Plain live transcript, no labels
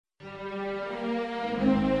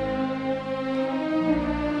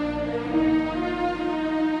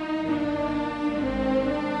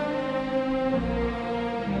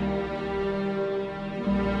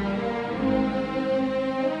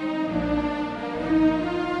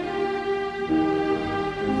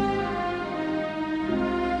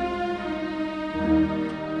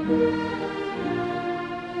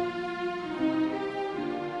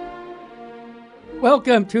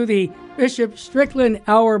Welcome to the Bishop Strickland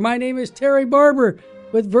Hour. My name is Terry Barber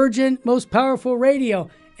with Virgin Most Powerful Radio.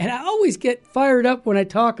 And I always get fired up when I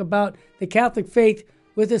talk about the Catholic faith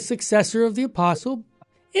with a successor of the apostle.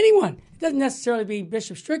 Anyone. It doesn't necessarily be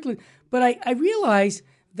Bishop Strickland, but I realize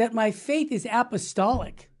that my faith is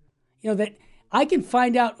apostolic. You know, that I can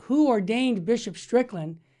find out who ordained Bishop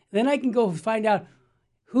Strickland, then I can go find out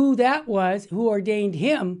who that was, who ordained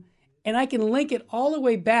him, and I can link it all the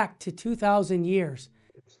way back to 2,000 years.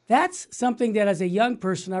 That's something that as a young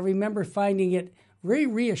person, I remember finding it very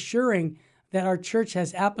reassuring that our church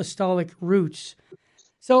has apostolic roots.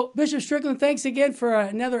 So, Bishop Strickland, thanks again for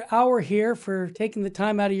another hour here, for taking the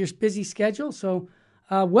time out of your busy schedule. So,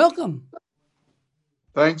 welcome.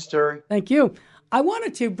 Thanks, Terry. Thank you. I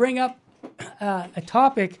wanted to bring up a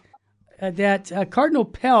topic that Cardinal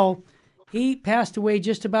Pell, he passed away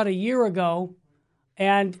just about a year ago,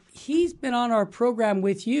 and he's been on our program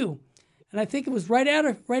with you. And I think it was right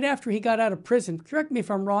after he got out of prison. Correct me if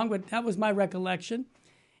I'm wrong, but that was my recollection.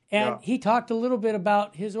 And he talked a little bit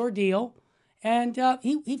about his ordeal, and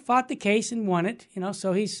he fought the case and won it. You know,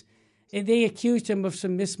 so they accused him of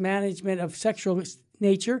some mismanagement of sexual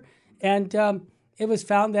nature, and it was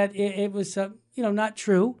found that it was not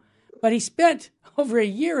true. But he spent over a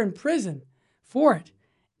year in prison for it.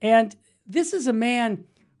 And this is a man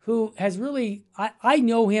who has really, I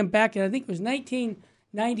know him back in, I think it was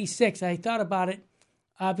 1996. I thought about it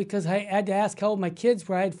because I had to ask how old my kids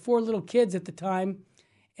were. I had 4 little kids at the time,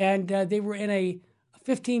 and they were in a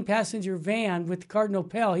 15-passenger van with Cardinal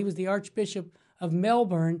Pell. He was the Archbishop of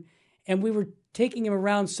Melbourne, and we were taking him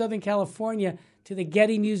around Southern California to the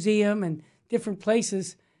Getty Museum and different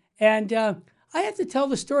places. And I have to tell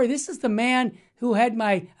the story. This is the man who had and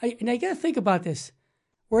I got to think about this.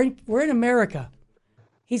 We're in America.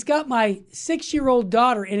 He's got my 6-year-old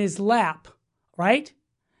daughter in his lap, right?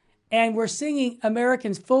 And we're singing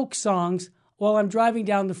American folk songs while I'm driving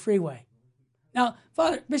down the freeway. Now,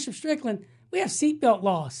 Father Bishop Strickland, we have seatbelt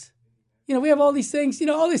laws. You know, we have all these things,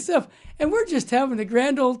 all this stuff, and we're just having a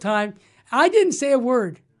grand old time. I didn't say a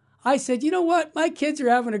word. I said, you know what? My kids are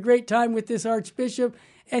having a great time with this Archbishop.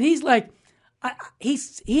 And he's like,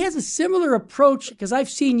 he has a similar approach, because I've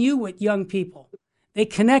seen you with young people. They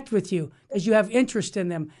connect with you because you have interest in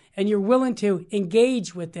them and you're willing to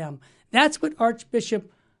engage with them. That's what Archbishop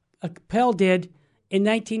Pell did in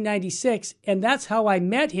 1996, and that's how I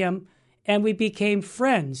met him, and we became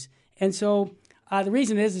friends. And so the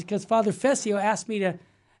reason is because Father Fessio asked me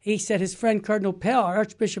he said his friend Cardinal Pell,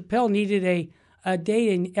 Archbishop Pell, needed a day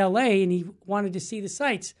in L.A., and he wanted to see the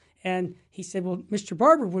sights. And he said, well, Mr.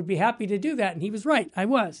 Barber would be happy to do that. And he was right. I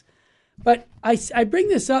was. But I bring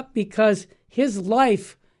this up because his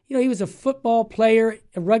life, he was a football player,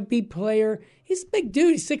 a rugby player. He's a big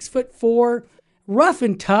dude. He's 6'4", rough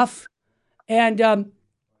and tough. And,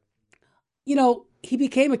 he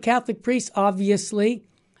became a Catholic priest, obviously,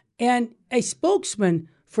 and a spokesman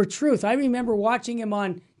for truth. I remember watching him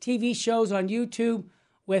on TV shows on YouTube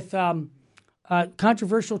with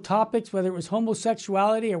controversial topics, whether it was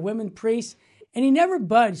homosexuality or women priests, and he never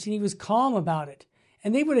budged, and he was calm about it.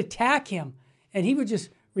 And they would attack him, and he would just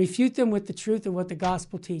refute them with the truth of what the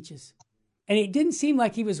gospel teaches. And it didn't seem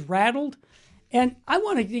like he was rattled. And I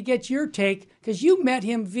wanted to get your take, because you met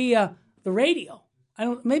him via the radio.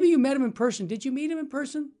 Maybe you met him in person. Did you meet him in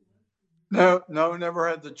person? No, never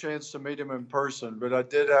had the chance to meet him in person, but I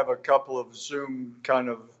did have a couple of Zoom kind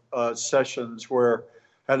of sessions where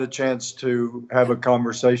I had a chance to have a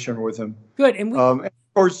conversation with him. Good. And of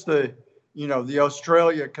course, the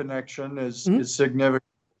Australia connection is significant,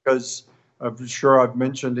 because I'm sure I've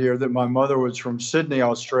mentioned here that my mother was from Sydney,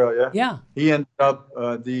 Australia. Yeah. He ended up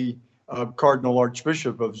the Cardinal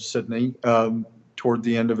Archbishop of Sydney toward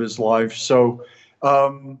the end of his life. So,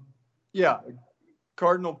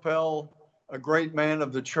 Cardinal Pell, a great man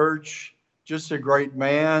of the church, just a great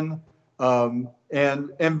man,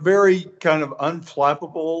 and very kind of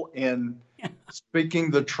unflappable in speaking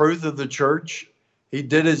the truth of the church. He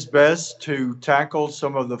did his best to tackle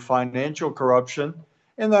some of the financial corruption,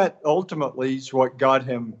 and that ultimately is what got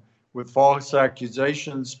him with false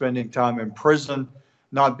accusations, spending time in prison,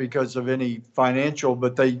 not because of any financial,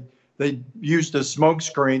 but they used a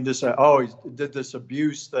smokescreen to say, oh, he did this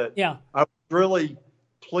abuse that I was really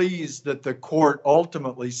pleased that the court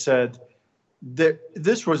ultimately said that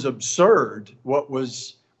this was absurd, what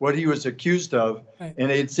he was accused of. Right.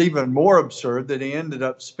 And it's even more absurd that he ended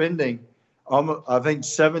up spending, I think,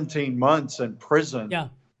 17 months in prison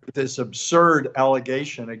with this absurd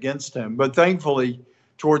allegation against him. But thankfully,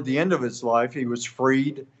 toward the end of his life, he was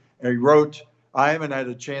freed. And he wrote, I haven't had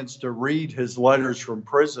a chance to read his letters from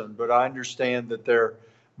prison, but I understand that they're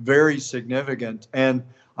very significant. And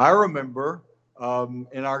I remember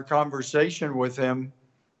in our conversation with him,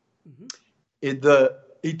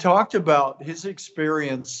 he talked about his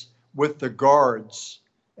experience with the guards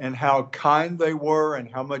and how kind they were and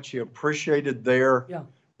how much he appreciated their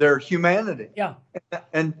humanity. Yeah.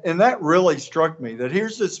 And that really struck me, that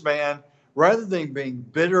here's this man, rather than being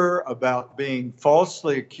bitter about being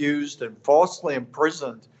falsely accused and falsely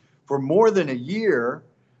imprisoned for more than a year,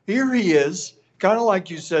 here he is, kind of like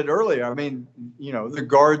you said earlier. I mean, the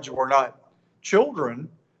guards were not children,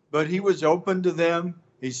 but he was open to them.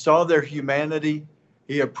 He saw their humanity.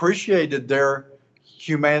 He appreciated their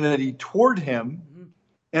humanity toward him.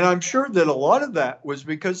 And I'm sure that a lot of that was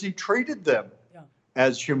because he treated them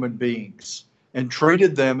as human beings and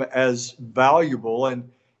treated them as valuable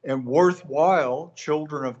and worthwhile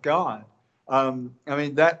children of God. I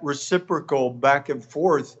mean, that reciprocal back and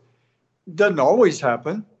forth doesn't always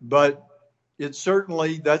happen, but it's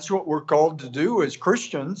certainly, that's what we're called to do as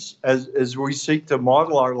Christians, as we seek to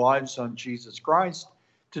model our lives on Jesus Christ,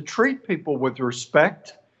 to treat people with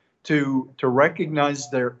respect, to recognize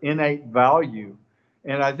their innate value.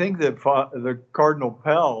 And I think that the Cardinal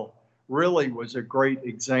Pell really was a great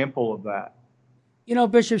example of that.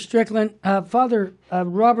 Bishop Strickland, Father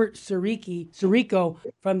Robert Sirico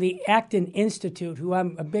from the Acton Institute, who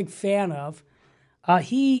I'm a big fan of,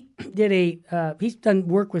 he's done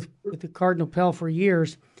work with the Cardinal Pell for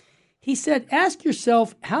years. He said, ask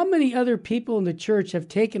yourself how many other people in the church have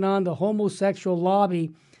taken on the homosexual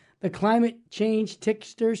lobby, the climate change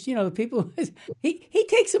tipsters, the people. He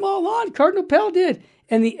takes them all on. Cardinal Pell did.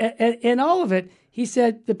 And all of it. He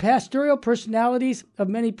said the pastoral personalities of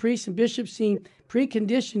many priests and bishops seem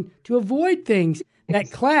preconditioned to avoid things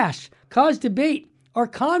that clash, cause debate, or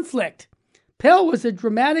conflict. Pell was a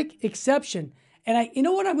dramatic exception. And you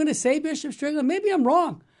know what I'm going to say, Bishop Strickland? Maybe I'm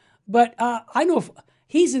wrong, but I know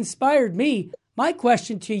he's inspired me. My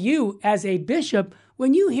question to you as a bishop,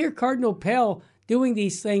 when you hear Cardinal Pell doing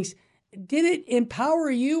these things, did it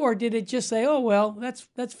empower you, or did it just say, oh, well,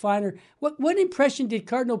 that's fine? Or what impression did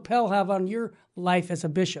Cardinal Pell have on your life as a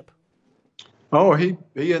bishop? Oh, he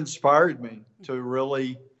inspired me to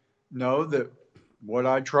really know that what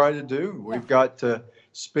I try to do, we've got to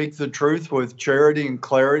speak the truth with charity and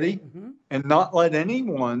clarity, and not let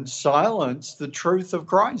anyone silence the truth of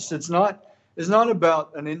Christ. It's not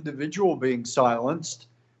about an individual being silenced.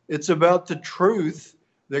 It's about the truth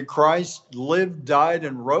that Christ lived, died,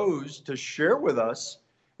 and rose to share with us.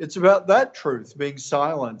 It's about that truth being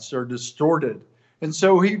silenced or distorted. And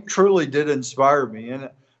so he truly did inspire me. And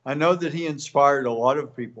I know that he inspired a lot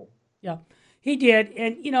of people. Yeah, he did.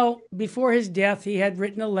 And, before his death, he had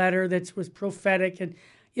written a letter that was prophetic. And,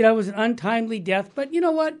 it was an untimely death. But you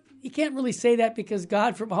know what? You can't really say that because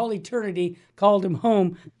God from all eternity called him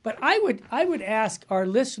home. But I would ask our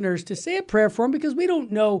listeners to say a prayer for him, because we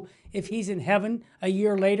don't know if he's in heaven a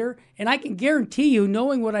year later. And I can guarantee you,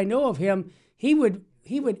 knowing what I know of him, he would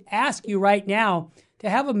ask you right now to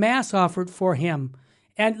have a mass offered for him.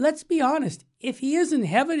 And let's be honest, if he is in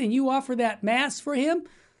heaven and you offer that mass for him,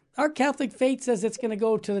 our Catholic faith says it's going to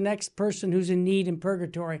go to the next person who's in need in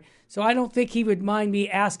purgatory. So I don't think he would mind me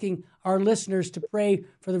asking our listeners to pray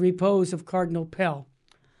for the repose of Cardinal Pell.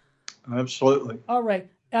 Absolutely. All right.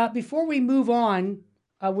 Before we move on,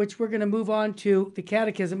 which we're going to move on to the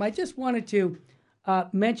catechism, I just wanted to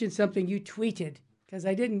mention something you tweeted, because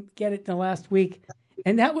I didn't get it in the last week.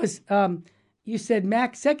 And that was, you said,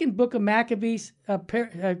 second book of Maccabees,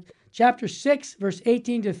 chapter 6, verse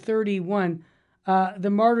 18 to 31, the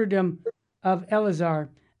martyrdom of Eleazar.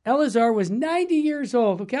 Eleazar was 90 years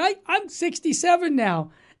old. Okay, I'm 67 now.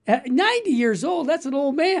 90 years old, that's an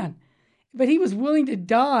old man. But he was willing to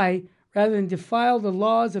die rather than defile the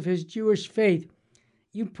laws of his Jewish faith.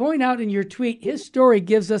 You point out in your tweet, his story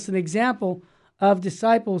gives us an example of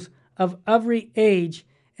disciples of every age.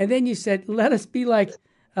 And then you said, let us be like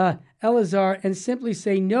Eleazar and simply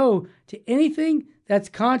say no to anything that's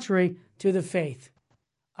contrary to the faith.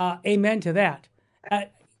 Amen to that.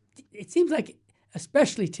 It seems like,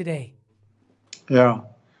 especially today. Yeah.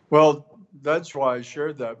 Well, that's why I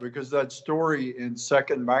shared that, because that story in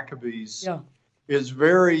Second Maccabees is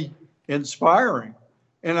very inspiring.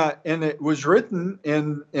 And it was written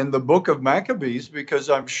in the book of Maccabees because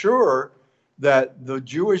I'm sure that the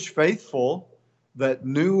Jewish faithful that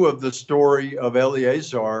knew of the story of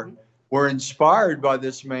Eleazar were inspired by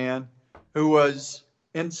this man who was,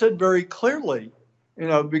 and said very clearly,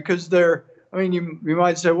 because you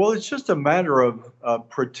might say, well, it's just a matter of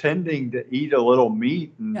pretending to eat a little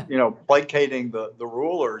meat and, placating the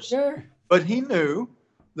rulers. Sure. But he knew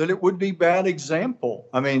that it would be bad example.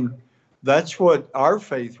 I mean, that's what our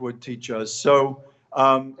faith would teach us. So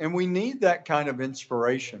And we need that kind of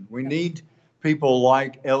inspiration. We need people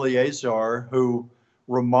like Eleazar who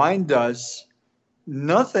remind us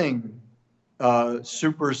nothing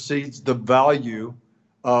supersedes the value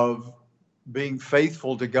of being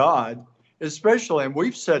faithful to God, especially, and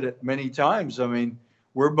we've said it many times. I mean,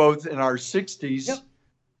 we're both in our 60s, Yep.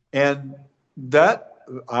 and that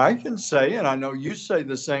I can say, and I know you say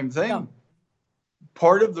the same thing. Yeah.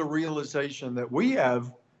 Part of the realization that we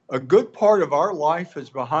have, a good part of our life is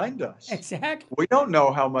behind us. Exactly. We don't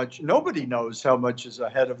know how much, nobody knows how much is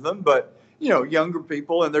ahead of them, but younger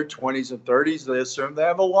people in their 20s and 30s, they assume they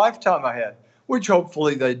have a lifetime ahead, which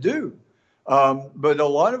hopefully they do. But a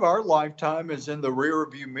lot of our lifetime is in the rear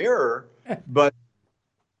view mirror, but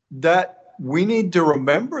that we need to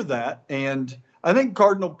remember that. And I think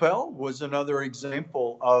Cardinal Pell was another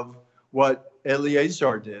example of what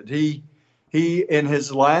Eleazar did. He in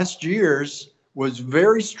his last years was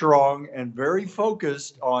very strong and very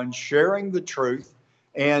focused on sharing the truth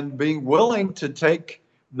and being willing to take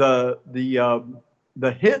the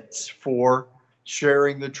hits for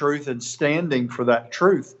sharing the truth and standing for that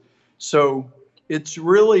truth. So it's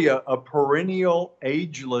really a perennial,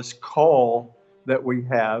 ageless call that we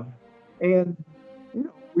have. And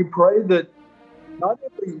we pray that not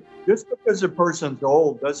only just because a person's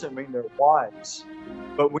old doesn't mean they're wise,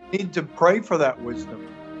 but we need to pray for that wisdom.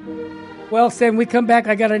 Well, Sam, we come back.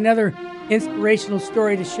 I got another inspirational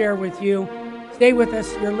story to share with you. Stay with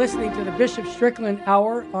us. You're listening to the Bishop Strickland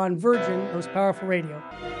Hour on Virgin, Most Powerful Radio.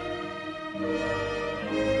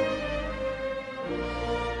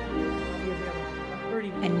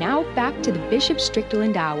 And now back to the Bishop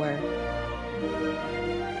Strickland Hour.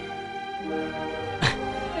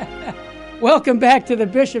 Welcome back to the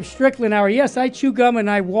Bishop Strickland Hour. Yes, I chew gum and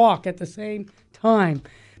I walk at the same time.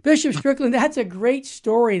 Bishop Strickland, that's a great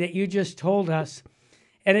story that you just told us,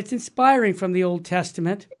 and it's inspiring from the Old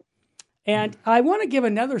Testament. And I want to give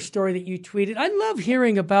another story that you tweeted. I love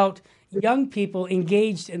hearing about young people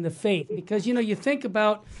engaged in the faith because, you think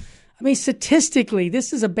about, statistically,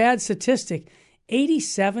 this is a bad statistic.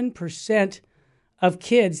 87% of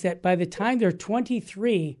kids that by the time they're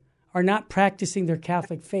 23 are not practicing their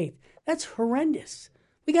Catholic faith. That's horrendous.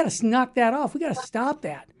 We got to knock that off. We got to stop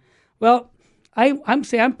that. Well,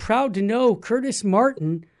 I'm proud to know Curtis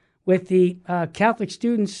Martin with the Catholic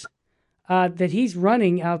students that he's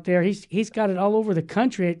running out there. He's got it all over the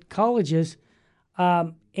country at colleges,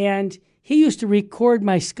 and he used to record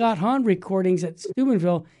my Scott Hahn recordings at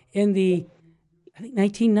Steubenville in the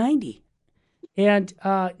 1990, and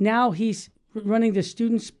now he's running the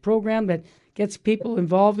students program that gets people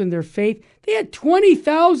involved in their faith. They had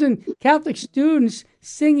 20,000 Catholic students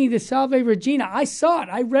singing the Salve Regina. I saw it.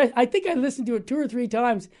 I think I listened to it 2 or 3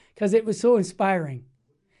 times because it was so inspiring.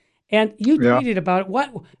 And you tweeted about it.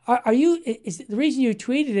 What are you? Is the reason you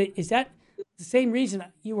tweeted it? Is that the same reason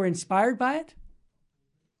you were inspired by it?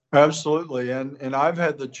 Absolutely. And I've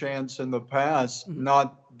had the chance in the past,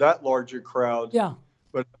 not that large a crowd,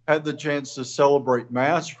 but I've had the chance to celebrate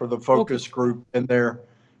Mass for the focus group in their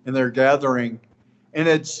gathering. And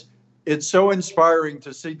it's so inspiring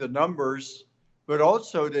to see the numbers, but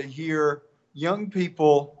also to hear young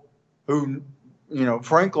people who,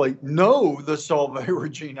 frankly, know the Salve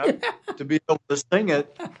Regina to be able to sing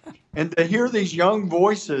it, and to hear these young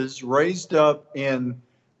voices raised up in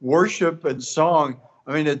worship and song.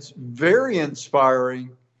 It's very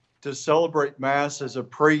inspiring to celebrate Mass as a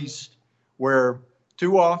priest, where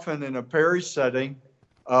too often in a parish setting,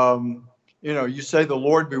 you say the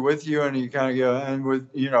Lord be with you, and you kind of go, and with,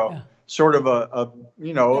 sort of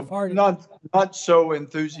not so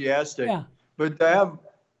enthusiastic, but to have,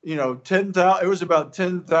 10,000, it was about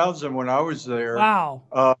 10,000 when I was there. Wow.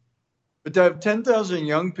 But to have 10,000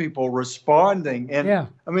 young people responding. And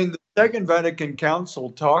the Second Vatican Council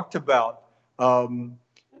talked about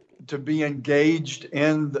to be engaged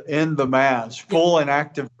in the Mass, full and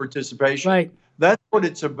active participation. Right. That's what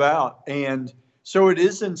it's about. And so it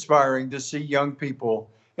is inspiring to see young people.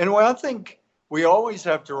 And I think we always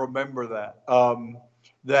have to remember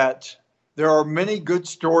that there are many good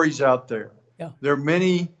stories out there. Yeah. There are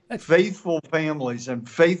many faithful families and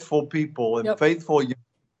faithful people and faithful young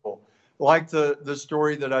people. Like the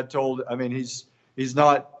story that I told. He's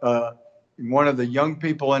not one of the young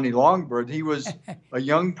people any longer, but he was a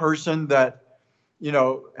young person that,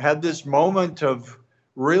 had this moment of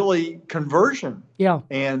really conversion. Yeah.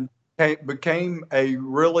 And became a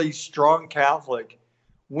really strong Catholic.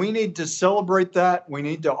 We need to celebrate that. We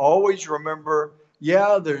need to always remember,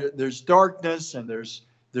 there's darkness and there's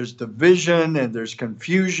division and there's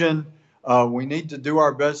confusion. We need to do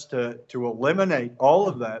our best to eliminate all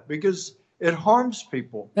of that because it harms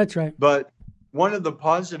people. That's right. But one of the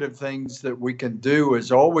positive things that we can do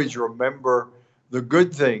is always remember the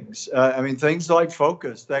good things. Things like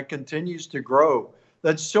Focus that continues to grow.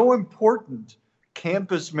 That's so important.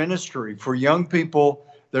 Campus ministry for young people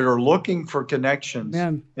that are looking for connections,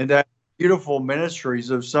 Man. and that beautiful ministries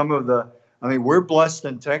of some of the. We're blessed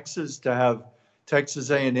in Texas to have Texas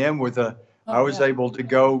A&M with a. I was able to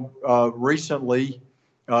go recently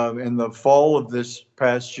in the fall of this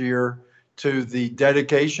past year to the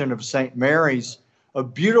dedication of St. Mary's. A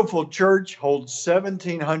beautiful church, holds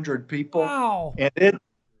 1,700 people. Wow. And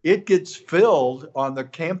it gets filled on the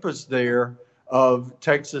campus there of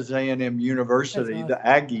Texas A&M University, Awesome. the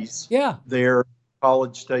Aggies there,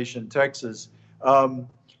 College Station, Texas.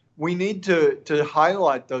 We need to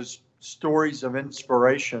highlight those stories of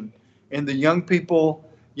inspiration and the young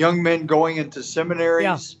men going into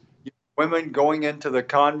seminaries, women going into the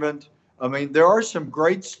convent. There are some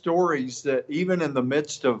great stories that even in the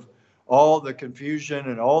midst of all the confusion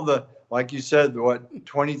and all the, like you said,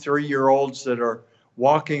 23-year-olds that are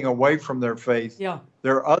walking away from their faith. Yeah.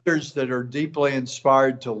 There are others that are deeply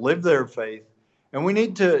inspired to live their faith. And we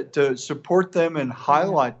need to support them and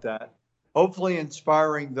highlight that, hopefully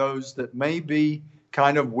inspiring those that may be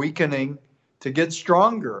kind of weakening to get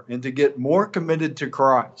stronger and to get more committed to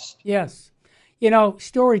Christ. Yes.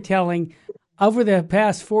 Storytelling over the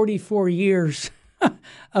past 44 years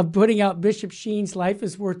of putting out Bishop Sheen's Life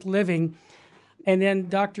is Worth Living, and then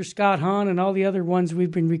Dr. Scott Hahn and all the other ones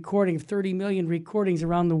we've been recording, 30 million recordings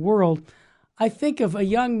around the world. I think of a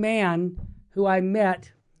young man who I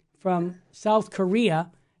met from South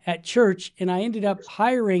Korea at church, and I ended up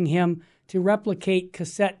hiring him to replicate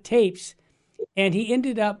cassette tapes, and he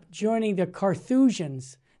ended up joining the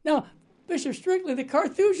Carthusians. Now, Bishop Strickland, the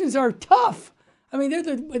Carthusians are tough. They're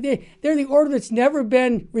the order that's never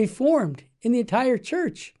been reformed in the entire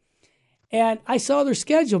church. And I saw their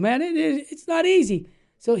schedule, man. It's not easy.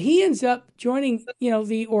 So he ends up joining,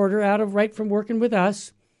 the order right from working with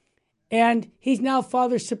us. And he's now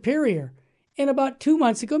Father Superior. And about 2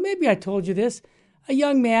 months ago, maybe I told you this, a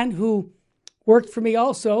young man who worked for me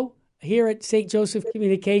also here at St. Joseph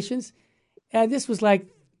Communications. And this was 6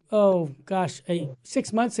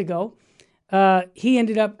 months ago. He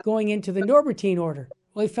ended up going into the Norbertine order.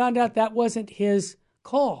 Well, he found out that wasn't his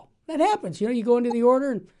call. That happens. You go into the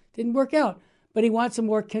order and it didn't work out. But he wants a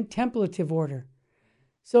more contemplative order.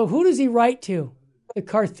 So who does he write to? The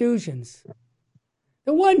Carthusians.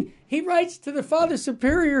 The one he writes to the Father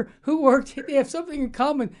Superior who worked, they have something in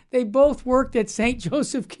common. They both worked at St.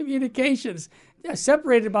 Joseph Communications. They're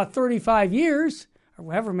separated about 35 years, or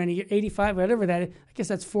however many, 85, whatever that is. I guess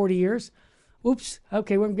that's 40 years. Oops,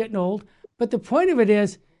 okay, we're getting old. But the point of it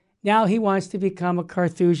is, now he wants to become a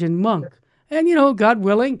Carthusian monk. And, God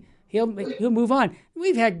willing, he'll move on.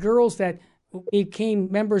 We've had girls that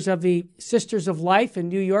became members of the Sisters of Life in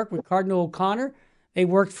New York with Cardinal O'Connor. They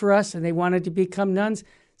worked for us and they wanted to become nuns.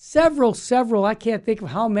 Several, I can't think of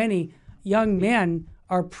how many young men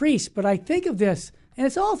are priests, but I think of this, and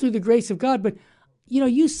it's all through the grace of God. But,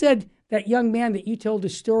 you said that young man that you told the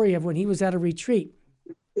story of when he was at a retreat.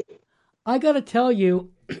 I got to tell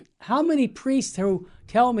you, how many priests who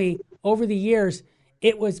tell me over the years,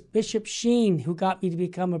 it was Bishop Sheen who got me to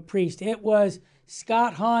become a priest. It was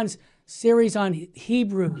Scott Hahn's series on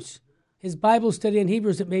Hebrews, his Bible study in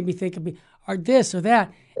Hebrews that made me think of me, or this or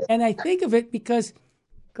that. And I think of it because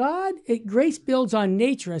grace builds on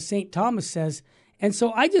nature, as St. Thomas says. And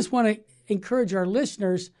so I just want to encourage our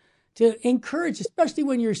listeners to encourage, especially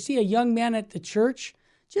when you see a young man at the church,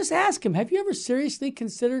 just ask him, have you ever seriously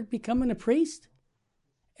considered becoming a priest?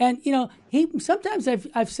 And, sometimes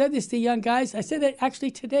I've said this to young guys. I said that actually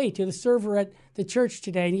today to the server at the church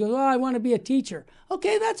today. And he goes, I want to be a teacher.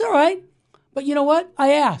 Okay, that's all right. But you know what?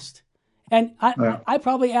 I asked. And I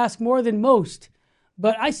probably asked more than most.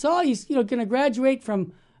 But I saw he's, going to graduate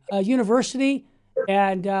from university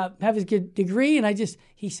and have his degree. And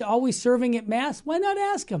he's always serving at Mass. Why not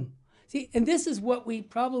ask him? See, and this is what we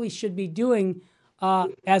probably should be doing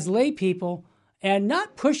as lay people. And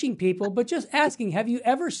not pushing people, but just asking, have you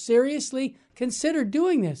ever seriously considered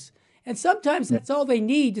doing this? And sometimes that's all they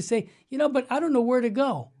need to say, but I don't know where to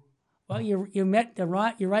go. Well, you met the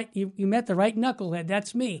right knucklehead.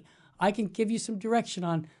 That's me. I can give you some direction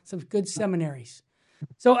on some good seminaries.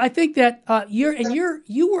 So I think that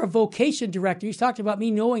you were a vocation director. You talked about me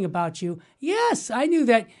knowing about you. Yes, I knew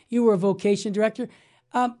that you were a vocation director.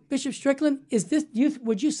 Bishop Strickland,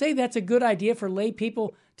 would you say that's a good idea for lay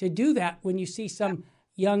people to do that when you see some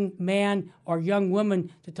young man or young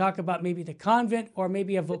woman to talk about maybe the convent or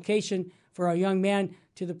maybe a vocation for a young man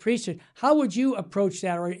to the priesthood? How would you approach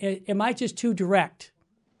that, or am I just too direct?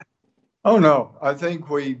 Oh no, I think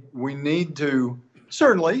we need to,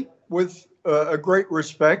 certainly with a great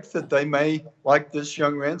respect that they may, like this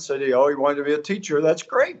young man said, he wanted to be a teacher. That's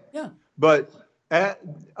great. Yeah. But at,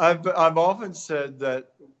 I've often said that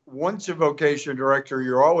once a vocation director,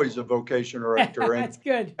 you're always a vocation director. And That's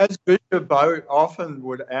good. as bishop, I often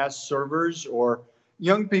would ask servers or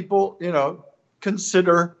young people,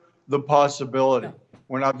 consider the possibility. Yeah.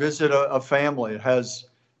 When I visit a family, it has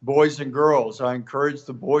boys and girls. I encourage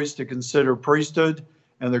the boys to consider priesthood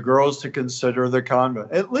and the girls to consider the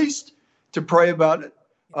convent, at least to pray about it.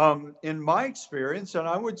 In my experience, and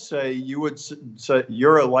I would say you would say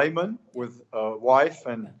you're a layman with a wife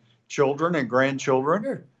and children and grandchildren.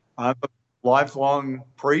 Sure. I'm a lifelong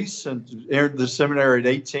priest and entered the seminary at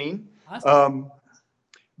 18. Awesome.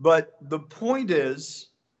 But the point is,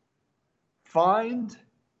 find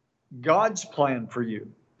God's plan for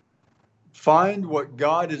you. Find what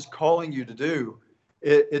God is calling you to do.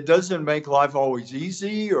 It doesn't make life always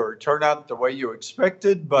easy or turn out the way you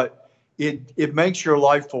expected, but it makes your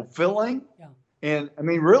life fulfilling. Yeah. And I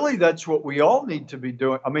mean, really, that's what we all need to be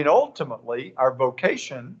doing. I mean, ultimately, our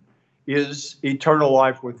vocation is eternal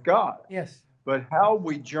life with God. Yes. But how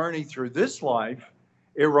we journey through this life,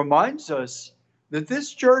 it reminds us that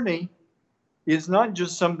this journey is not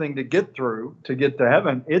just something to get through to get to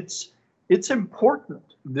heaven. It's important,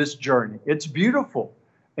 this journey. It's beautiful.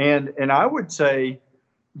 And I would say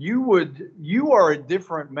you are a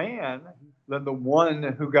different man than the one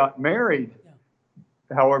who got married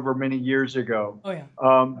however many years ago. Oh, yeah.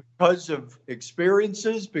 Because of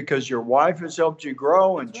experiences, because your wife has helped you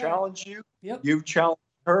grow and challenge you. Yep. You've challenged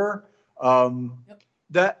her.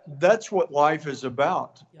 That's what life is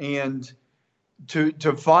about. Yep. And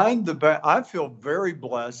to find the best, I feel very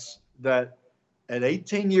blessed that at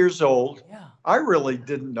 18 years old, I really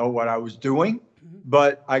didn't know what I was doing,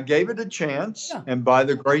 but I gave it a chance. Yeah. And by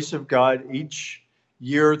the grace of God, each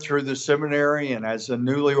year through the seminary and as a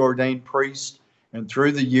newly ordained priest and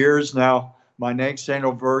through the years, now my next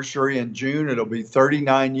anniversary in June, it'll be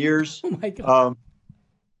 39 years. Oh my God.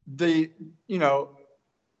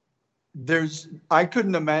 I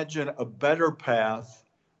couldn't imagine a better path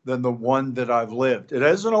than the one that I've lived. It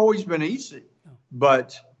hasn't always been easy,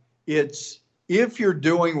 but if you're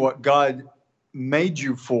doing what God made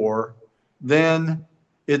you for, then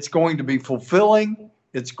it's going to be fulfilling.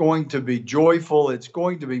 It's going to be joyful. It's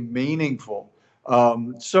going to be meaningful.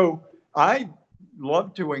 So I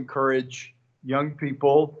love to encourage young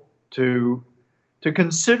people to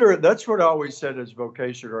consider it. That's what I always said as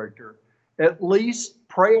vocation director. At least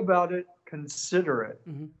pray about it, consider it.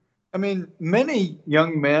 Mm-hmm. I mean, many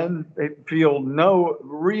young men feel no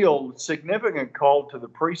real significant call to the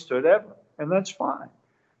priesthood ever, and that's fine.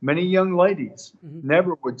 Many young ladies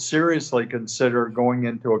never would seriously consider going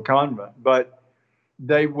into a convent, but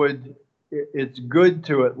it's good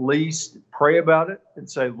to at least pray about it and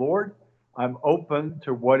say, Lord, I'm open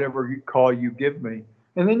to whatever call you give me.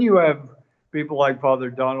 And then you have people like Father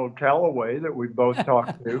Donald Calloway that we both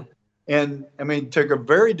talked to. And I mean, took a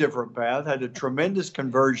very different path, had a tremendous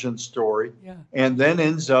conversion story, and then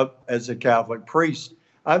ends up as a Catholic priest.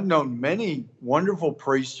 I've known many wonderful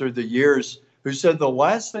priests through the years who said the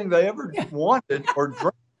last thing they ever wanted or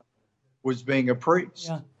dreamed was being a priest.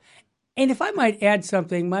 Yeah. And if I might add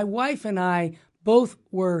something, my wife and I both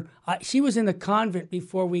were, she was in the convent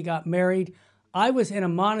before we got married. I was in a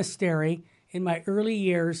monastery in my early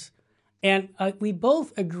years. And we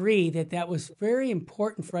both agree that was very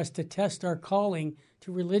important for us to test our calling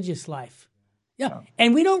to religious life. Yeah.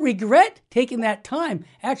 And we don't regret taking that time.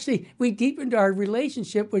 Actually, we deepened our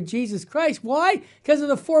relationship with Jesus Christ. Why? Because of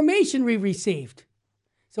the formation we received.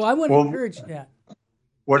 So I want to encourage that.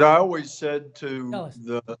 What I always said to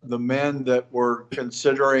the men that were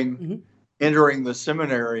considering entering the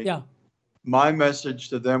seminary, my message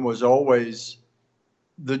to them was always,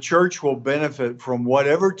 the church will benefit from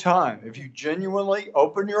whatever time. If you genuinely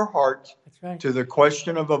open your heart to the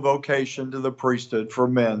question of a vocation to the priesthood for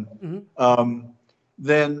men,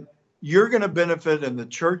 then you're going to benefit and the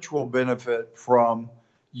church will benefit from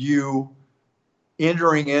you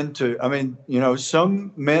entering into, I mean,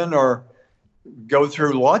 some men go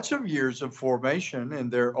through lots of years of formation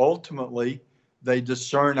and they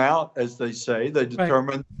discern out, as they say, they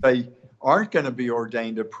determine they aren't going to be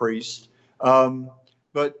ordained a priest.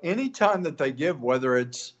 But any time that they give, whether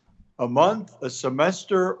it's a month, a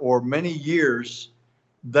semester, or many years,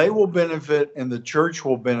 they will benefit and the church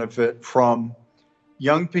will benefit from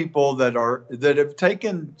young people that have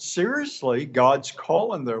taken seriously God's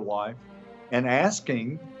call in their life and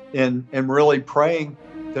asking and really praying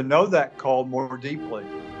to know that call more deeply.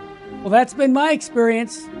 Well, that's been my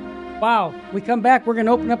experience. Wow. We come back, we're going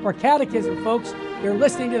to open up our catechism, folks. You're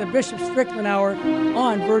listening to the Bishop Strickland Hour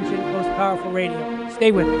on Virgin Most Powerful Radio.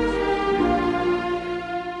 Stay with us.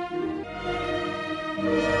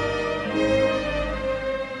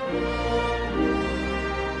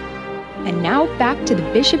 And now back to the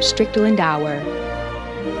Bishop Strickland Hour.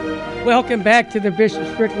 Welcome back to the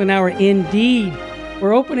Bishop Strickland Hour. Indeed,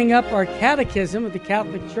 we're opening up our catechism of the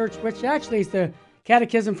Catholic Church, which actually is the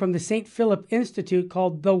catechism from the St. Philip Institute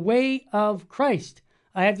called The Way of Christ.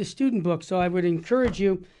 I have the student book, so I would encourage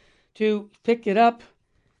you to pick it up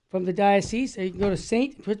from the diocese. You can go to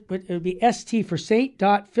St., it would be ST for St.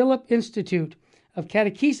 Philip Institute of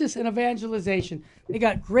Catechesis and Evangelization. They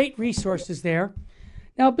got great resources there.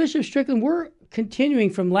 Now, Bishop Strickland, we're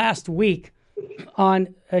continuing from last week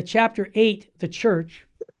on chapter 8, the Church,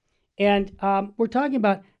 and we're talking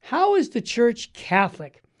about how is the Church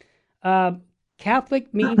Catholic?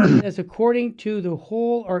 Catholic means as according to the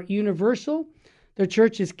whole or universal. The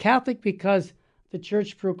Church is Catholic because the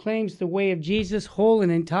Church proclaims the way of Jesus whole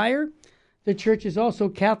and entire. The Church is also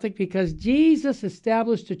Catholic because Jesus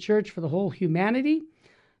established the Church for the whole humanity.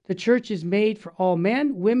 The Church is made for all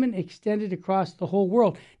men, women, extended across the whole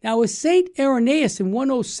world. Now, with St. Irenaeus in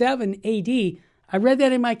 107 A.D., I read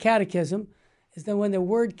that in my catechism, is that when the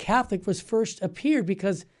word Catholic was first appeared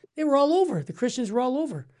because they were all over. The Christians were all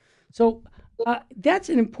over. So that's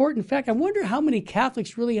an important fact. I wonder how many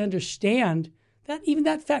Catholics really understand that, even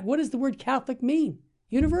that fact. What does the word Catholic mean?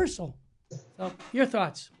 Universal. So, your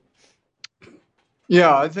thoughts?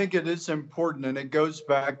 Yeah, I think it is important, and it goes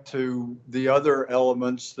back to the other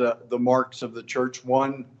elements, the marks of the church.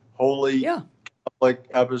 One, holy, Catholic,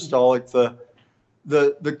 apostolic, the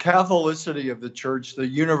Catholicity of the church, the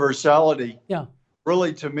universality,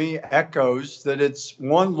 really to me echoes that it's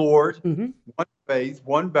one Lord, one faith,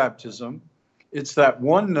 one baptism. It's that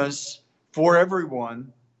oneness for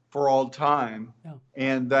everyone, for all time,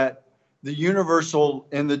 and that the universal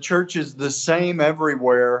and the church is the same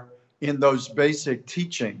everywhere in those basic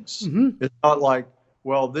teachings. It's not like,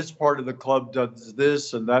 well, this part of the club does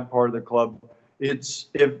this and that part of the club. It's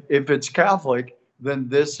if it's Catholic, then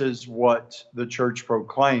this is what the church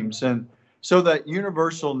proclaims. And so that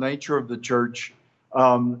universal nature of the church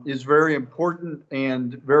is very important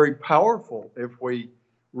and very powerful if we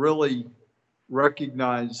really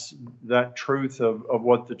recognize that truth of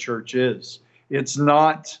what the church is. It's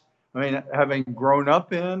not, having grown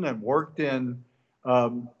up in and worked in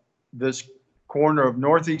this corner of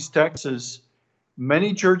Northeast Texas,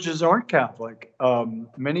 many churches aren't Catholic.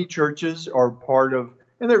 Many churches are part of,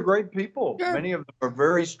 and they're great people. Sure. Many of them are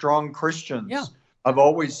very strong Christians. Yeah. I've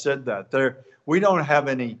always said that. We don't have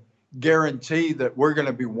any guarantee that we're going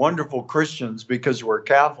to be wonderful Christians because we're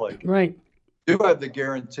Catholic. Right. We do have the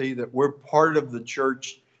guarantee that we're part of the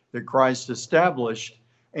church that Christ established.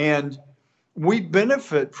 And we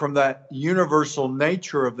benefit from that universal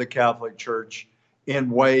nature of the Catholic Church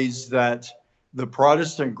in ways that the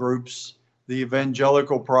Protestant groups, the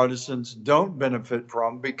evangelical Protestants, don't benefit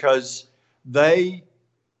from, because they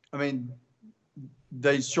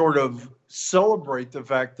sort of celebrate the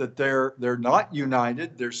fact that they're not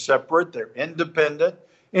united, they're separate, they're independent.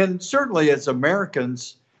 And certainly as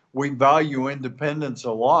Americans, we value independence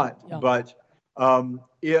a lot. Yeah. But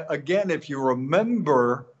again, if you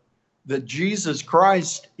remember that Jesus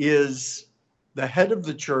Christ is the head of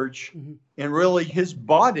the church, and really his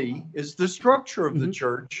body is the structure of the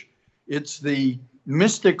church, it's the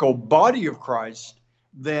mystical body of Christ,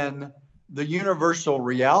 then the universal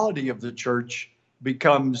reality of the church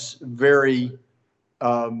becomes very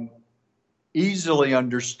easily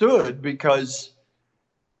understood, because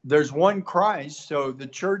there's one Christ. So the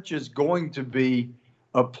church is going to be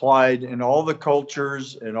applied in all the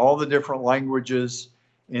cultures, in all the different languages,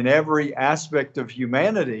 in every aspect of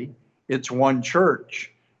humanity. It's one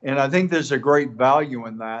church. And I think there's a great value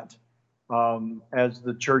in that, as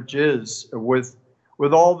the church is, with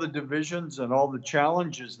all the divisions and all the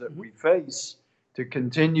challenges that we face, to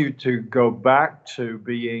continue to go back to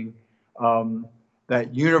being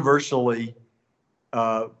that universally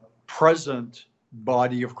present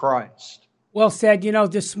body of Christ. Well said.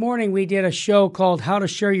 This morning we did a show called How to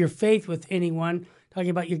Share Your Faith with Anyone, talking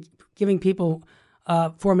about giving people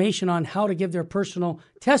formation on how to give their personal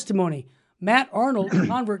testimony. Matt Arnold,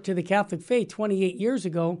 convert to the Catholic faith 28 years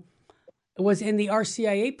ago, was in the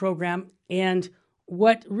RCIA program, and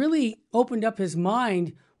what really opened up his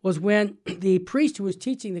mind was when the priest who was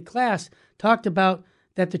teaching the class talked about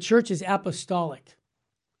that the church is apostolic.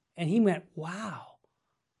 And he went, wow,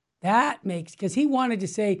 that makes, because he wanted to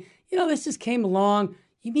say, this just came along.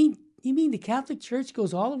 You mean the Catholic Church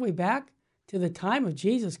goes all the way back to the time of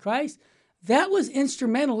Jesus Christ? that was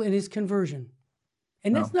instrumental in his conversion.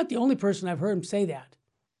 And that's not the only person I've heard him say that.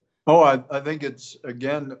 Oh, I think it's,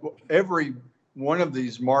 again, every one of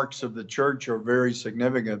these marks of the church are very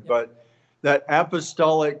significant, but that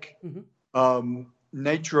apostolic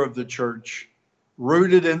nature of the church,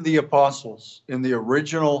 rooted in the apostles, in the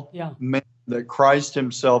original men that Christ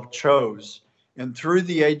himself chose, and through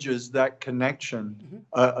the ages, that connection,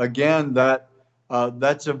 again,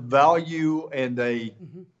 that's a value and a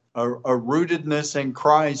rootedness in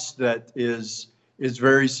Christ that is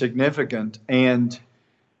very significant. And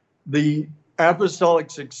the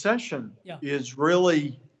apostolic succession is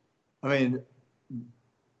really, I mean,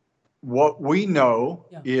 what we know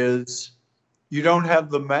is you don't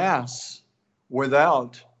have the Mass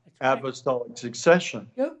without apostolic succession.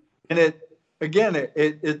 Yep. And it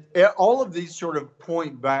all of these sort of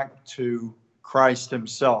point back to Christ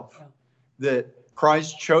himself, that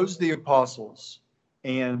Christ chose the apostles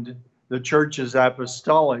and the church is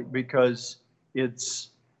apostolic because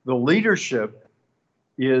it's the leadership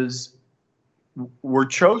were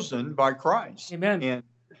chosen by Christ. Amen. And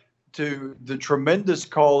to the tremendous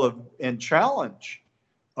call and challenge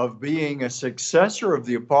of being a successor of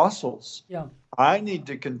the apostles, I need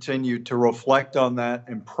to continue to reflect on that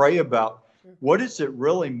and pray about what does it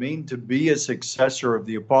really mean to be a successor of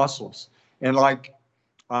the apostles. And like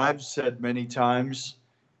I've said many times,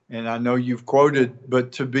 and I know you've quoted,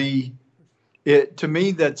 but to me,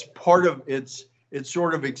 that's part of it's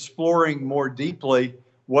sort of exploring more deeply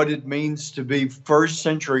what it means to be first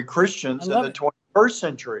century Christians in the 21st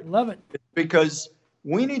century. I love it. It's because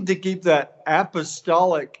we need to keep that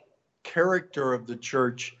apostolic character of the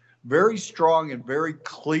church very strong and very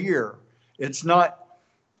clear.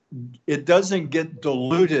 It doesn't get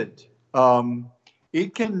diluted.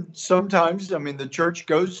 It can sometimes, I mean, the church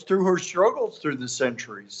goes through her struggles through the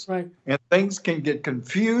centuries. Right. And things can get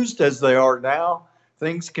confused as they are now.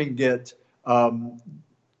 Things can get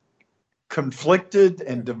conflicted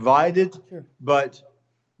and divided. Sure. But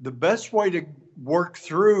the best way to work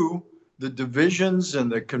through the divisions and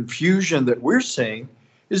the confusion that we're seeing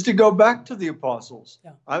is to go back to the apostles.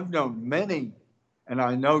 Yeah. I've known many, and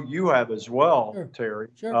I know you have as well, sure. Terry,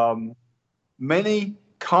 sure. Many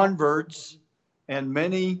converts and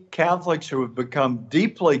many Catholics who have become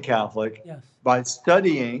deeply Catholic by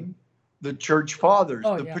studying the church fathers,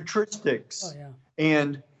 the patristics.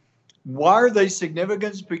 And why are they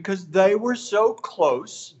significant? Because they were so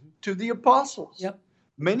close to the apostles. Yep.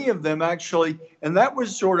 Many of them actually, and that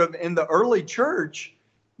was sort of in the early church,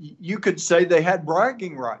 you could say they had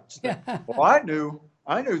bragging rights. Well, I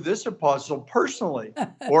knew this apostle personally,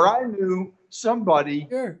 or I knew somebody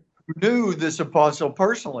who knew this apostle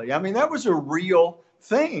personally. I mean, that was a real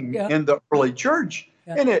thing in the early church.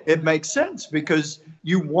 And it makes sense because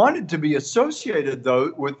you wanted to be associated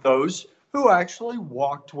with those who actually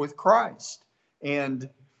walked with Christ. And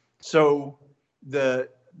so the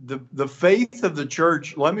faith of the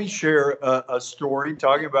church, let me share a story,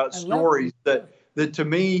 talking about stories that to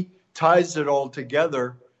me ties it all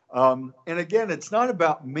together. And again, it's not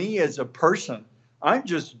about me as a person. I'm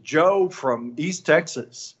just Joe from East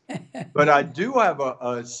Texas. But I do have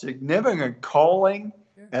a significant calling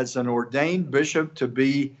as an ordained bishop to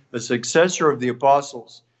be a successor of the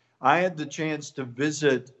apostles. I had the chance to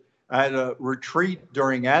visit, I had a retreat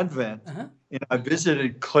during Advent, and I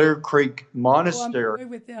visited Clear Creek Monastery, I'm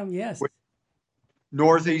with them,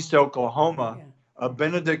 northeast Oklahoma, a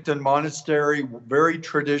Benedictine monastery, very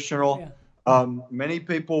traditional. Many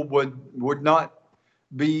people would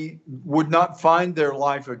not find their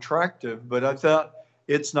life attractive, but I thought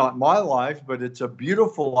it's not my life, but it's a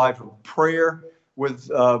beautiful life of prayer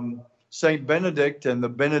with Saint Benedict and the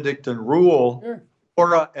Benedictine rule. Sure.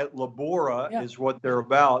 Ora et labora is what they're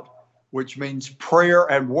about, which means prayer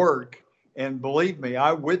and work. And believe me,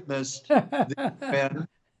 I witnessed these men,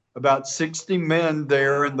 about 60 men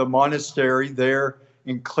there in the monastery there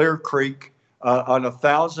in Clear Creek on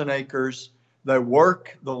 1,000 acres. They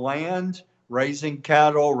work the land, raising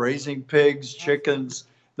cattle, raising pigs, chickens.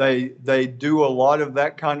 They do a lot of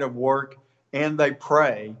that kind of work, and they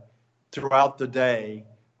pray throughout the day.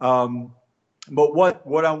 But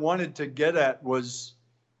what I wanted to get at was,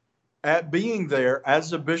 at being there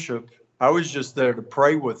as a bishop, I was just there to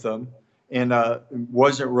pray with them, and it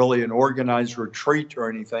wasn't really an organized retreat or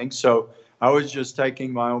anything. So I was just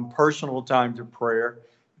taking my own personal time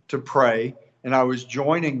to pray, and I was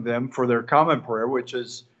joining them for their common prayer, which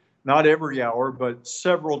is not every hour, but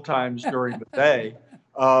several times during the day.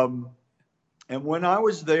 And when I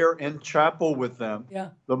was there in chapel with them,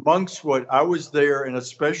 the monks I was there in a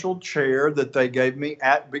special chair that they gave me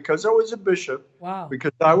because I was a bishop,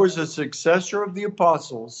 because I was a successor of the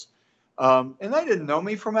apostles. And they didn't know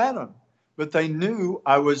me from Adam, but they knew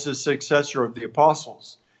I was a successor of the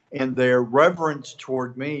apostles. And their reverence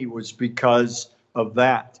toward me was because of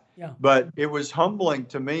that. Yeah. But it was humbling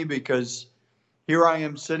to me because here I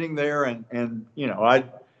am sitting there and I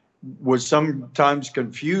was sometimes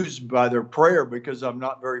confused by their prayer because I'm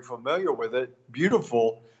not very familiar with it.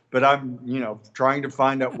 Beautiful, but I'm, trying to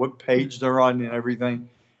find out what page they're on and everything.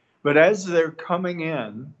 But as they're coming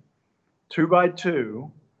in, 2 by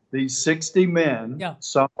 2, these 60 men,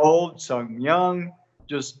 some old, some young,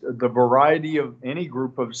 just the variety of any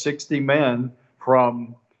group of 60 men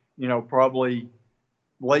from, probably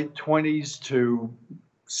late 20s to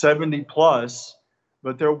 70 plus,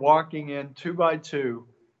 but they're walking in 2 by 2,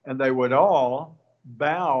 and they would all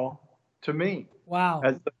bow to me. Wow.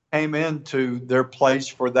 As they came into their place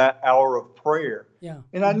for that hour of prayer. Yeah.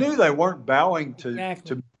 And I knew they weren't bowing to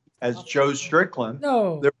me as Joe Strickland.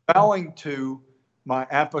 No. They're bowing to my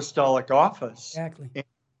apostolic office. Exactly. And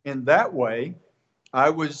in that way, I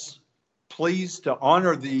was pleased to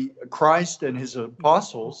honor the Christ and his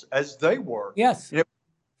apostles as they were. Yes.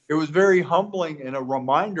 It was very humbling and a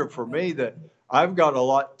reminder for me that I've got a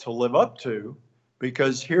lot to live up to,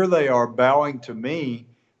 because here they are bowing to me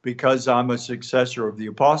because I'm a successor of the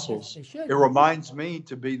apostles. Yes, they should. It reminds me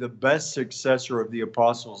to be the best successor of the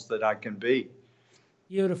apostles that I can be.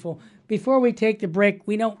 Beautiful. Before we take the break,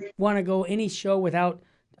 we don't want to go any show without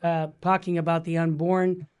talking about the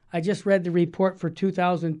unborn. I just read the report for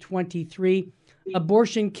 2023.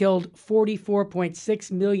 Abortion killed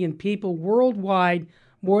 44.6 million people worldwide,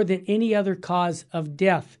 more than any other cause of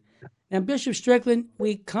death. Now, Bishop Strickland,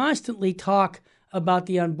 we constantly talk about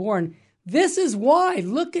the unborn. This is why.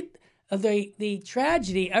 Look at the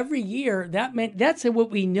tragedy every year. That's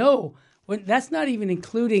what we know. That's not even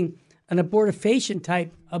including an abortifacient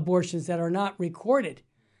type abortions that are not recorded.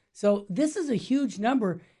 So this is a huge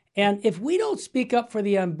number. And if we don't speak up for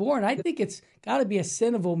the unborn, I think it's got to be a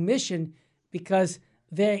sin of omission, because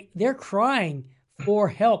they're crying for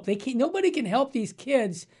help. Nobody can help these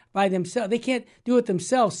kids by themselves. They can't do it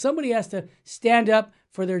themselves. Somebody has to stand up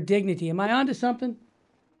for their dignity. Am I onto something?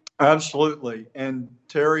 Absolutely. And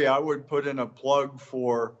Terry, I would put in a plug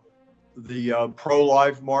for the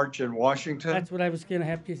pro-life march in Washington. That's what I was going to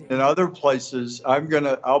have to say. In other places,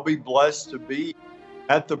 I'll be blessed to be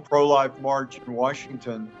at the pro-life march in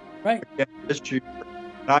Washington again this year.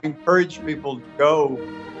 And I encourage people to go.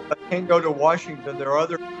 I can't go to Washington. There are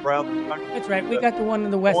other around the country. That's right. We got the one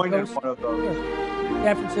in the West Coast. One of those.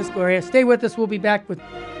 San Francisco area. Stay with us. We'll be back with...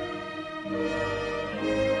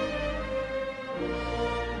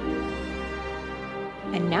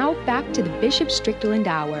 And now back to the Bishop Strickland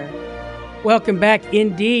Hour. Welcome back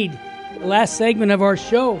indeed. The last segment of our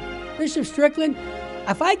show. Bishop Strickland,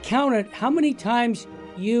 if I counted how many times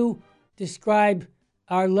you describe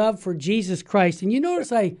our love for Jesus Christ, and you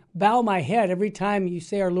notice I bow my head every time you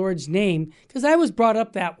say our Lord's name, because I was brought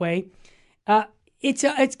up that way.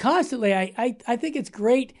 It's constantly, I think it's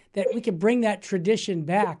great that we can bring that tradition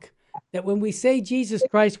back, that when we say Jesus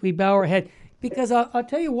Christ, we bow our head. Because I'll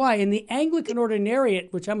tell you why. In the Anglican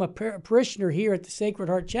Ordinariate, which I'm a parishioner here at the Sacred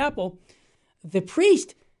Heart Chapel, the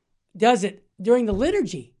priest does it during the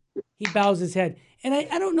liturgy. He bows his head. And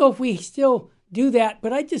I don't know if we still do that,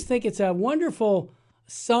 but I just think it's a wonderful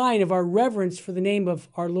sign of our reverence for the name of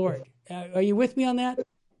our Lord. Are you with me on that?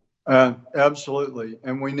 Absolutely.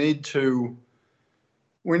 And we need to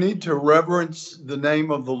reverence the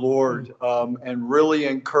name of the Lord and really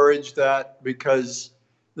encourage that, because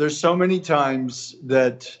there's so many times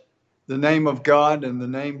that the name of God and the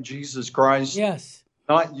name Jesus Christ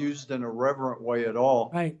not used in a reverent way at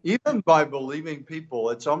all. Right. Even by believing people,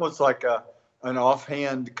 it's almost like an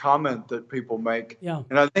offhand comment that people make. Yeah.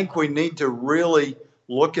 And I think we need to really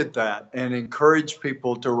look at that and encourage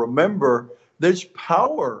people to remember there's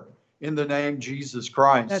power in the name Jesus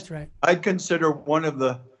Christ. That's right. I consider one of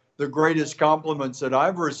the greatest compliments that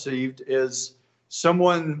I've received is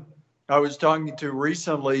someone I was talking to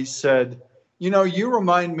recently said, you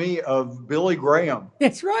remind me of Billy Graham.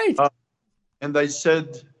 That's right. And they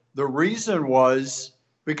said the reason was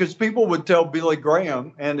because people would tell Billy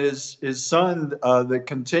Graham and his son that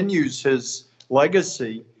continues his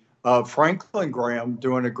legacy, Franklin Graham,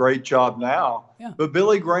 doing a great job now. Yeah. But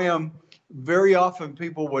Billy Graham, very often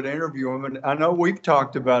people would interview him. And I know we've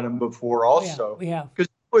talked about him before also. We have.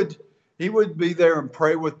 Because he would be there and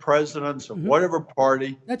pray with presidents of whatever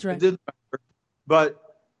party. That's right. It didn't matter. But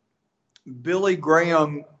Billy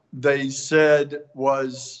Graham, they said,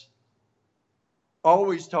 was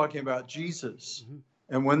always talking about Jesus.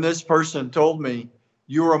 And when this person told me,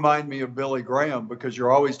 you remind me of Billy Graham because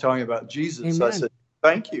you're always talking about Jesus, Amen. I said,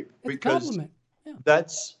 thank you. That's because a compliment.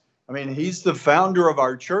 that's I mean, he's the founder of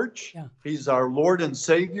our church. Yeah. He's our Lord and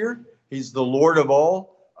Savior. He's the Lord of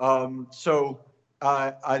all. So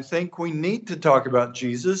I think we need to talk about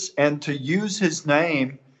Jesus and to use his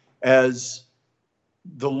name as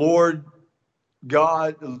the Lord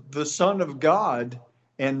God, the Son of God,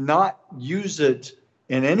 and not use it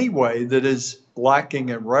in any way that is lacking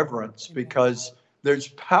in reverence, because there's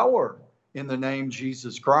power in the name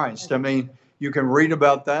Jesus Christ. I mean, you can read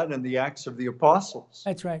about that in the Acts of the Apostles.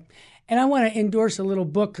 That's right. And I want to endorse a little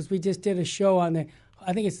book because we just did a show on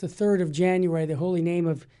I think it's the 3rd of January, the Holy Name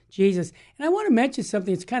of Jesus. And I want to mention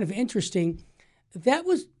something that's kind of interesting.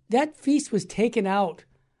 That feast was taken out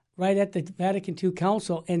right at the Vatican II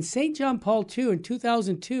Council, and St. John Paul II in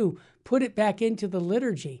 2002 put it back into the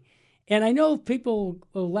liturgy. And I know people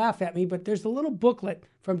will laugh at me, but there's a little booklet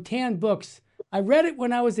from Tan Books. I read it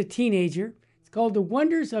when I was a teenager. It's called The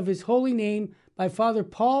Wonders of His Holy Name by Father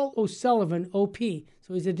Paul O'Sullivan, O.P.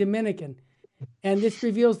 So he's a Dominican. And this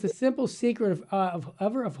reveals the simple secret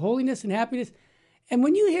of holiness and happiness. And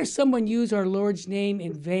when you hear someone use our Lord's name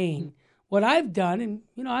in vain, what I've done,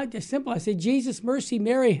 and I say, Jesus, mercy,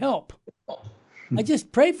 Mary, help. I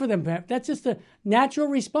just pray for them. That's just a natural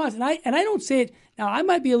response. And I don't say it, now I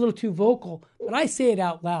might be a little too vocal, but I say it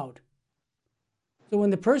out loud. So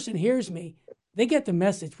when the person hears me, they get the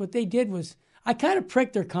message. What they did was, I kind of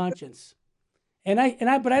pricked their conscience. But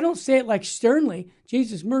I don't say it like sternly,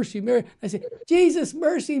 Jesus, mercy, Mary. I say, Jesus,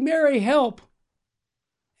 mercy, Mary, help.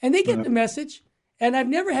 And they get the message. And I've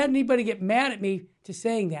never had anybody get mad at me to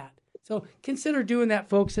saying that. So consider doing that,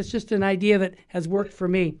 folks. It's just an idea that has worked for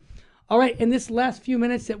me. All right, in this last few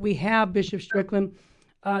minutes that we have, Bishop Strickland,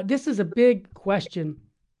 this is a big question.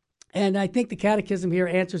 And I think the Catechism here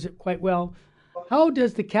answers it quite well. How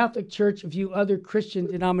does the Catholic Church view other Christian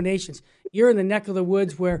denominations? You're in the neck of the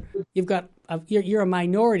woods where you're a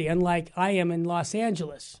minority, unlike I am in Los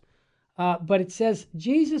Angeles. But it says,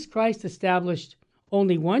 Jesus Christ established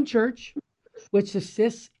only one church, which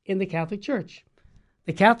assists in the Catholic Church.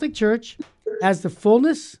 The Catholic Church has the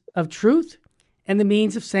fullness of truth and the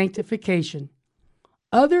means of sanctification.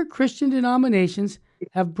 Other Christian denominations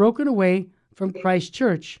have broken away from Christ's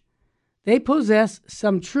church. They possess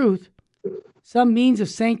some truth, some means of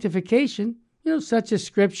sanctification, such as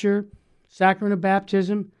Scripture, sacrament of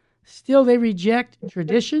baptism. Still, they reject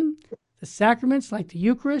tradition, the sacraments like the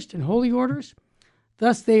Eucharist and holy orders.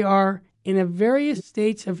 Thus, they are in a various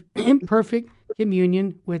states of imperfect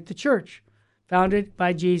communion with the church, founded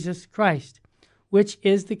by Jesus Christ, which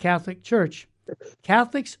is the Catholic Church.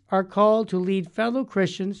 Catholics are called to lead fellow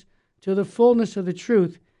Christians to the fullness of the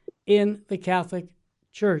truth in the Catholic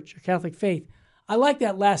Church, or Catholic faith. I like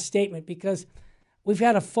that last statement because we've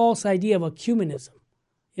had a false idea of ecumenism.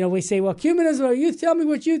 We say, well, ecumenism, you tell me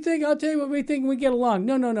what you think, I'll tell you what we think, and we get along.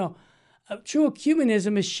 No. True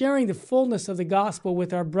ecumenism is sharing the fullness of the gospel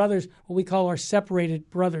with our brothers, what we call our separated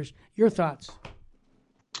brothers. Your thoughts?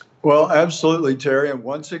 Well, absolutely, Terry. And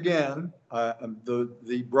once again,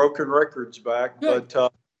 the broken record's back. Good.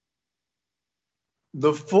 But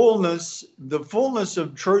the fullness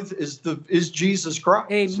of truth is Jesus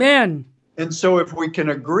Christ. Amen. And so if we can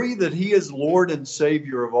agree that he is Lord and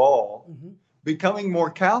Savior of all, becoming more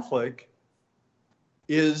Catholic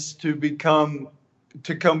is to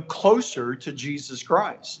come closer to Jesus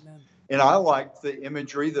Christ. Amen. And I like the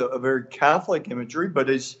imagery, a very Catholic imagery, but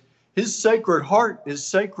his sacred heart is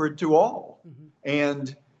sacred to all.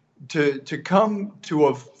 And to come to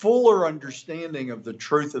a fuller understanding of the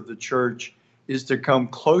truth of the church is to come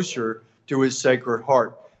closer to his sacred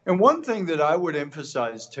heart. And one thing that I would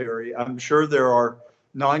emphasize, Terry, I'm sure there are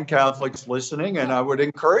non-Catholics listening, and I would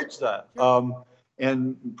encourage that.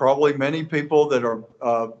 And probably many people that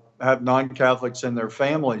have non-Catholics in their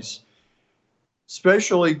families,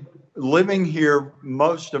 especially living here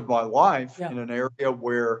most of my life in an area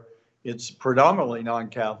where it's predominantly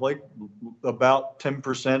non-Catholic, about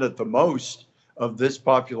 10% at the most of this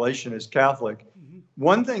population is Catholic.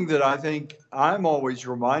 One thing that I think I'm always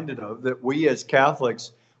reminded of, that we as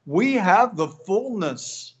Catholics, we have the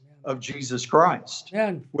fullness of Jesus Christ.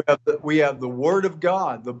 We have the Word of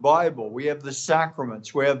God, the Bible. We have the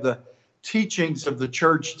sacraments. We have the teachings of the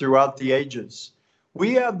church throughout the ages.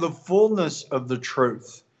 We have the fullness of the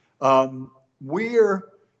truth. It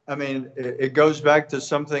goes back to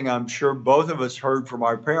something I'm sure both of us heard from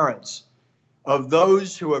our parents. Of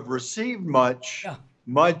those who have received much,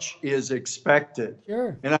 much is expected.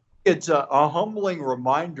 Sure. And I think it's a humbling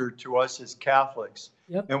reminder to us as Catholics.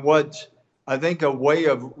 And what I think a way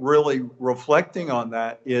of really reflecting on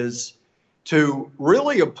that is to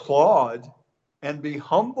really applaud and be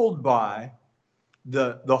humbled by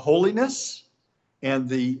the holiness and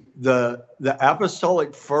the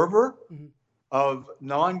apostolic fervor of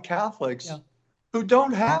non-Catholics who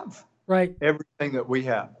don't have everything that we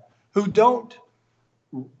have, who don't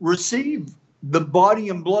receive the body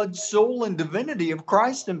and blood, soul, and divinity of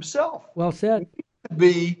Christ himself. Well said.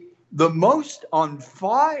 Be the most on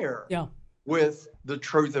fire with the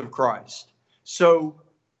truth of Christ. So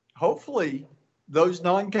hopefully those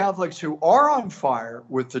non-Catholics who are on fire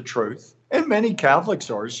with the truth, and many Catholics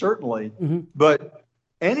are certainly, but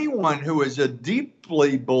anyone who is a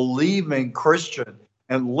deeply believing Christian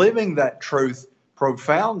and living that truth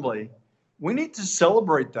profoundly, we need to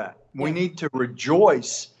celebrate that. We need to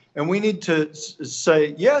rejoice, and we need to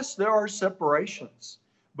say, yes, there are separations,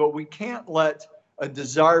 but we can't let a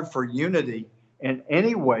desire for unity in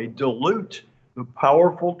any way dilute the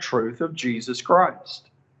powerful truth of Jesus Christ.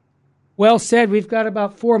 Well said. We've got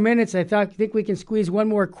about 4 minutes. I think we can squeeze one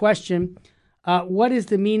more question. What is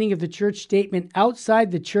the meaning of the church statement,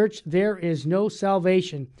 outside the church there is no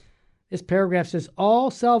salvation? This paragraph says,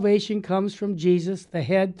 all salvation comes from Jesus, the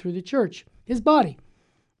head, through the church, his body.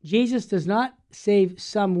 Jesus does not save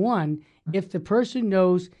someone if the person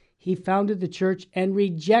knows he founded the church and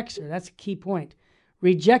rejects her. That's a key point.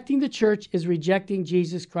 Rejecting the church is rejecting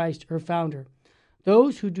Jesus Christ, her founder.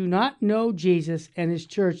 Those who do not know Jesus and his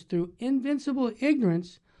church through invincible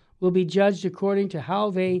ignorance will be judged according to how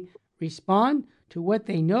they respond to what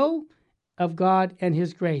they know of God and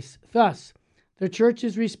his grace. Thus, the church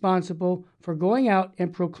is responsible for going out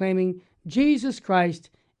and proclaiming Jesus Christ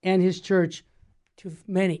and his church to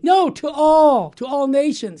many. No, to all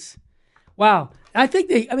nations. Wow.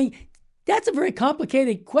 That's a very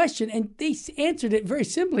complicated question, and they answered it very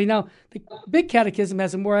simply. Now, the Big Catechism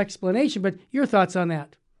has a more explanation, but your thoughts on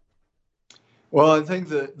that? Well, I think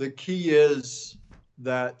the key is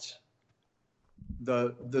that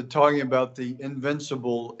the talking about the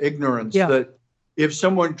invincible ignorance, that if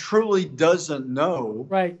someone truly doesn't know,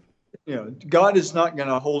 God is not going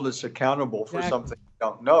to hold us accountable for something we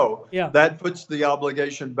don't know. That puts the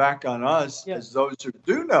obligation back on us as those who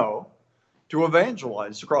do know to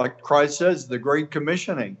evangelize. Like Christ says, the Great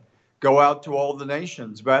Commissioning, go out to all the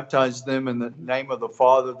nations, baptize them in the name of the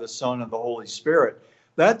Father, the Son, and the Holy Spirit.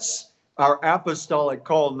 That's our apostolic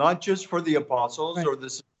call, not just for the apostles or the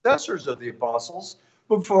successors of the apostles,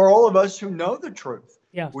 but for all of us who know the truth.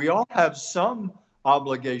 We all have some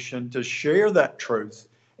obligation to share that truth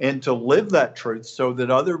and to live that truth so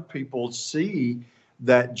that other people see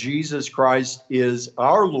that Jesus Christ is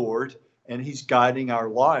our Lord and he's guiding our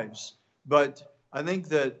lives. But I think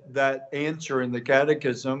that answer in the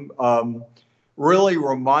Catechism really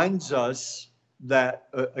reminds us that,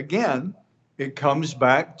 again, it comes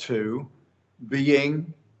back to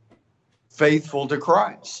being faithful to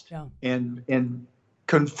Christ and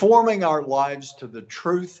conforming our lives to the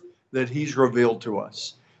truth that he's revealed to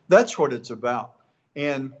us. That's what it's about.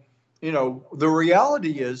 And, the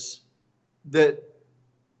reality is that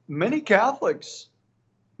many Catholics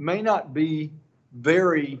may not be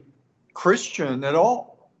very Christian at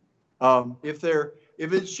all. If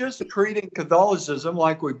it's just treating Catholicism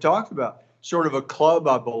like we've talked about, sort of a club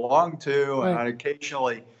I belong to, and I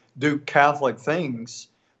occasionally do Catholic things,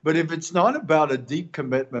 but if it's not about a deep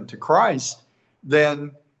commitment to Christ,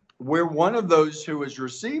 then we're one of those who has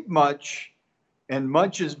received much, and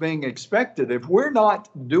much is being expected. If we're not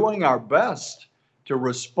doing our best to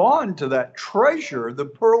respond to that treasure, the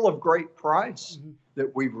pearl of great price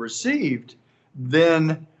that we've received,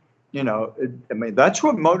 then that's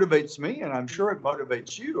what motivates me, and I'm sure it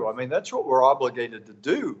motivates you. That's what we're obligated to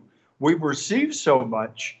do. We've received so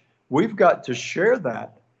much, we've got to share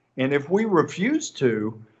that. And if we refuse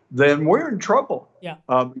to, then we're in trouble.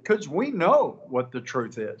 Because we know what the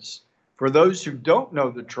truth is. For those who don't know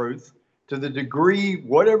the truth, to the degree,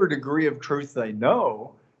 whatever degree of truth they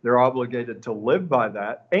know, they're obligated to live by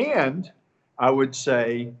that. And I would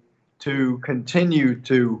say to continue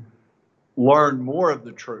to learn more of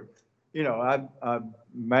the truth. I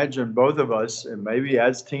imagine both of us, and maybe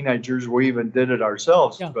as teenagers, we even did it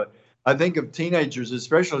ourselves. But I think of teenagers,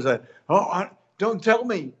 especially, say, don't tell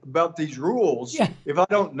me about these rules. If I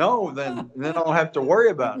don't know, then I don't have to worry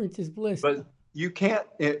about it. Is bliss. But you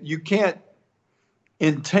can't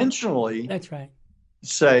intentionally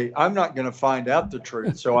say, I'm not going to find out the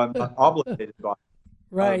truth, so I'm not obligated by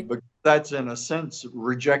it. But that's, in a sense,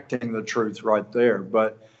 rejecting the truth right there.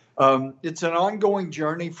 But it's an ongoing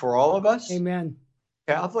journey for all of us. Amen.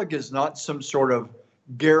 Catholic is not some sort of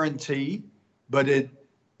guarantee, but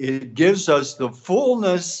it gives us the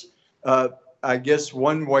fullness. I guess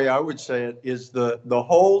one way I would say it is the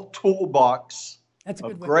whole toolbox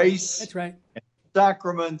of grace, and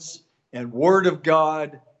sacraments, and Word of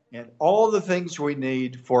God, and all the things we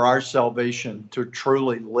need for our salvation to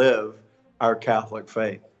truly live our Catholic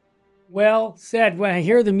faith. Well said. When I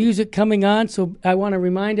hear the music coming on, so I want to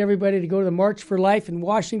remind everybody to go to the March for Life in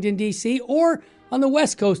Washington, D.C., or on the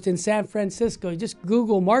West Coast in San Francisco. Just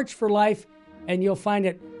Google March for Life, and you'll find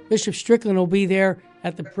it. Bishop Strickland will be there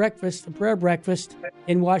at the prayer breakfast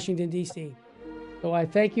in Washington, D.C. So I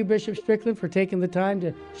thank you, Bishop Strickland, for taking the time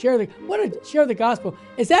to share the gospel.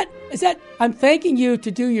 Is that I'm thanking you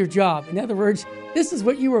to do your job. In other words, this is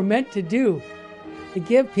what you were meant to do, to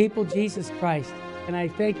give people Jesus Christ. And I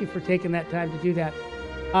thank you for taking that time to do that.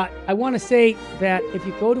 I want to say that if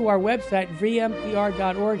you go to our website,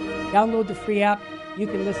 vmpr.org, download the free app, you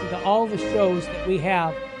can listen to all the shows that we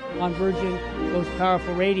have on Virgin Most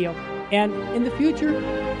Powerful Radio. And in the future,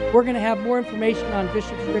 we're going to have more information on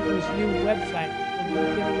Bishop Strickland's new website. We'll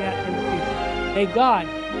be giving that in the future. May God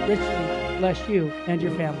richly bless you and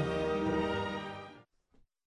your family.